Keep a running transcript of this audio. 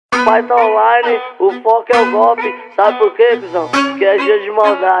o pai tá online, o foco é o golpe. Sabe por quê, cuzão? Porque é dia de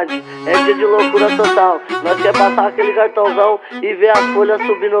maldade, é dia de loucura total. Nós quer passar aquele cartãozão e ver as folhas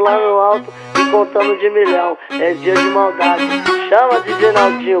subindo lá no alto e contando de milhão. É dia de maldade. Chama de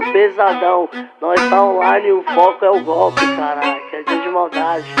Genaldinho, pesadão. Nós tá online e o foco é o golpe, caralho. É dia de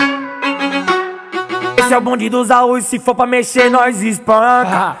maldade. Esse é o bonde dos arroz, se for pra mexer nós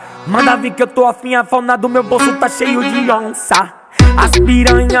espanca. Manda vir que eu tô afim, a fauna do meu bolso tá cheio de onça. As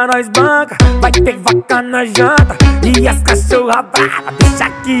piranha nós banca, vai ter vaca na janta. E as cachorra brava, deixa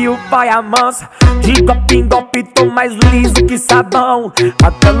que o pai amansa. De golpe em golpe, tô mais liso que sabão.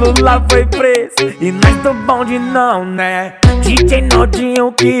 Até Lula foi preso, e nós do bonde não, né? DJ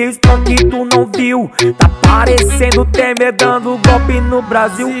Nodinho, que espanca que tu não viu. Tá parecendo Temer dando golpe no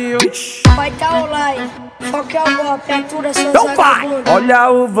Brasil. Vai tá online, foco é o golpe, atura seus então vai! vagabundos.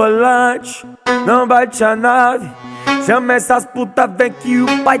 Olha o volante, não bate a nave. Chama essas putas, vem que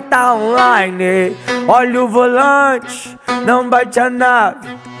o pai tá online. Olha o volante, não bate a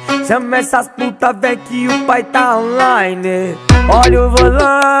nave. Chama essas putas, vem que o pai tá online. Olha o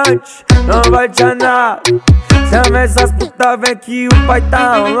volante, não bate a nave. Chama essas putas, vem que o pai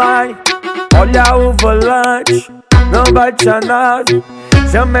tá online. Olha o volante, não bate a nave.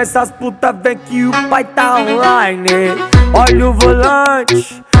 Chama essas putas, vem que o pai tá online. Olha o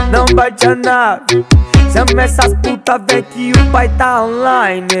volante, não bate a nave. Chama essas putas, vem que o pai tá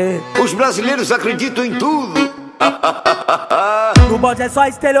online. Os brasileiros acreditam em tudo. No bonde é só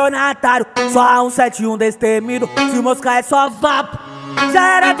estelionatário, só 171 destemido. Se moscar é só vapo,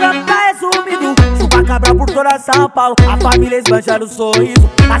 já era tropa resumido. Chupa cabral por toda São Paulo, a família esbanjando o sorriso.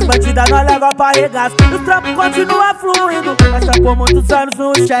 As bandidas nós leva pra regaço, e o trampo continua fluindo. Nós trampou muitos anos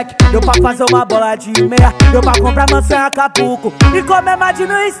no cheque, deu pra fazer uma bola de meia. Deu pra comprar mansão em Acapulco e comer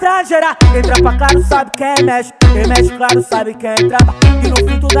madino estrangeira. Quem trampa claro sabe quem mexe claro sabe quem trampa. E no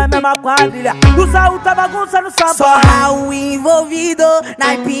fim tudo é a mesma quadrilha, o Saúl tá bagunçando São Paulo. Só Raul envolvido,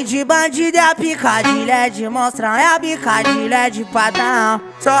 naipe de bandido. É a picadilha é de monstrão, é a picadilha é de padrão.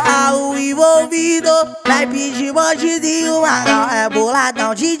 Só Raul envolvido, naipe de bandido. E o Magal é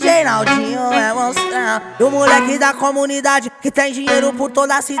boladão, DJ Naldinho é monstrão. E o moleque da comunidade que tem dinheiro por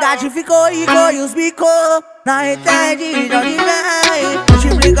toda a cidade ficou rico e os bicou. Não entende de onde vem,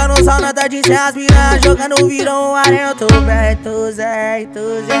 multiplicando só nada de ser as piranhas. Jogando virão arena, tu bem, tu zé.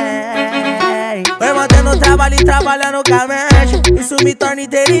 Vai mantendo o trabalho e trabalhando com a mente. Isso me torna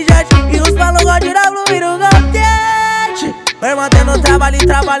inteligente e os malucos gostam de fluir no contente. Vai mantendo o trabalho e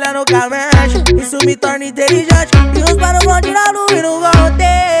trabalhando com a mente. Isso me torna inteligente e os malucos gostam de fluir no contente.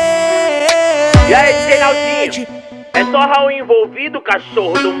 E aí, DJ Naldinho? É só Raul envolvido,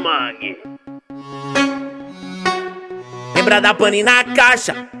 cachorro do mangue. Lembra da pane na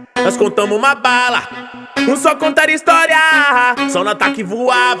caixa, nós contamos uma bala. Um só contar história, só nota que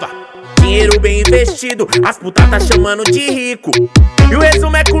voava. Dinheiro bem investido, as putas tá chamando de rico. E o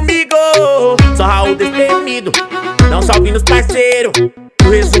resumo é comigo, só Raul destemido. Não salve nos parceiros, o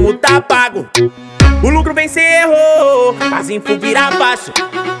resumo tá pago. O lucro vem sem erro, as info vira abaixo.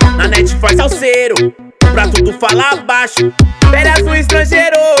 Na net faz salseiro, pra tudo falar baixo. Férias no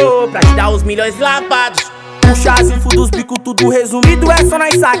estrangeiro, pra te dar os milhões lavados. Puxa as info dos bicos, tudo resumido, é só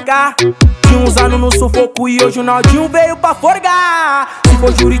nós sacar. Tinha uns anos no sufoco e hoje o Naldinho veio pra forgar. Se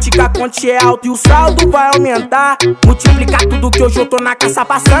for jurídica, a conta é alta e o saldo vai aumentar. Multiplicar tudo que hoje eu tô na caça,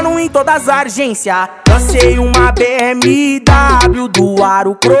 passando em todas as agências. Lancei uma BMW do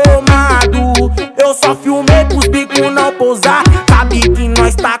aro cromado. Eu só filmei pros bicos não pousar. Sabe que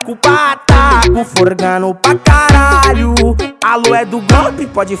nós tá com o pataco, forgando pra caralho. Alô, é do golpe,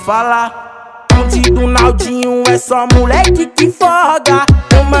 pode falar. Do Naldinho é só moleque que folga.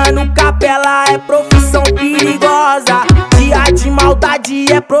 O mano Kapela é profissão perigosa. Dia de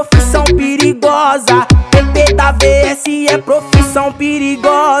maldade é profissão perigosa. PP da VS é profissão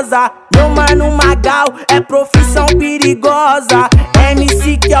perigosa. Meu mano Magal é profissão perigosa.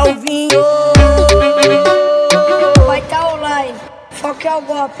 MC Kelvinho. Vai tá online, foco é o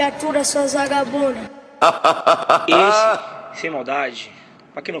golpe, atura seus vagabundos. Sem maldade,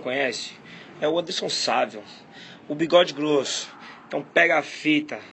 pra quem não conhece, é o Anderson Sávio, o bigode grosso. Então pega a fita.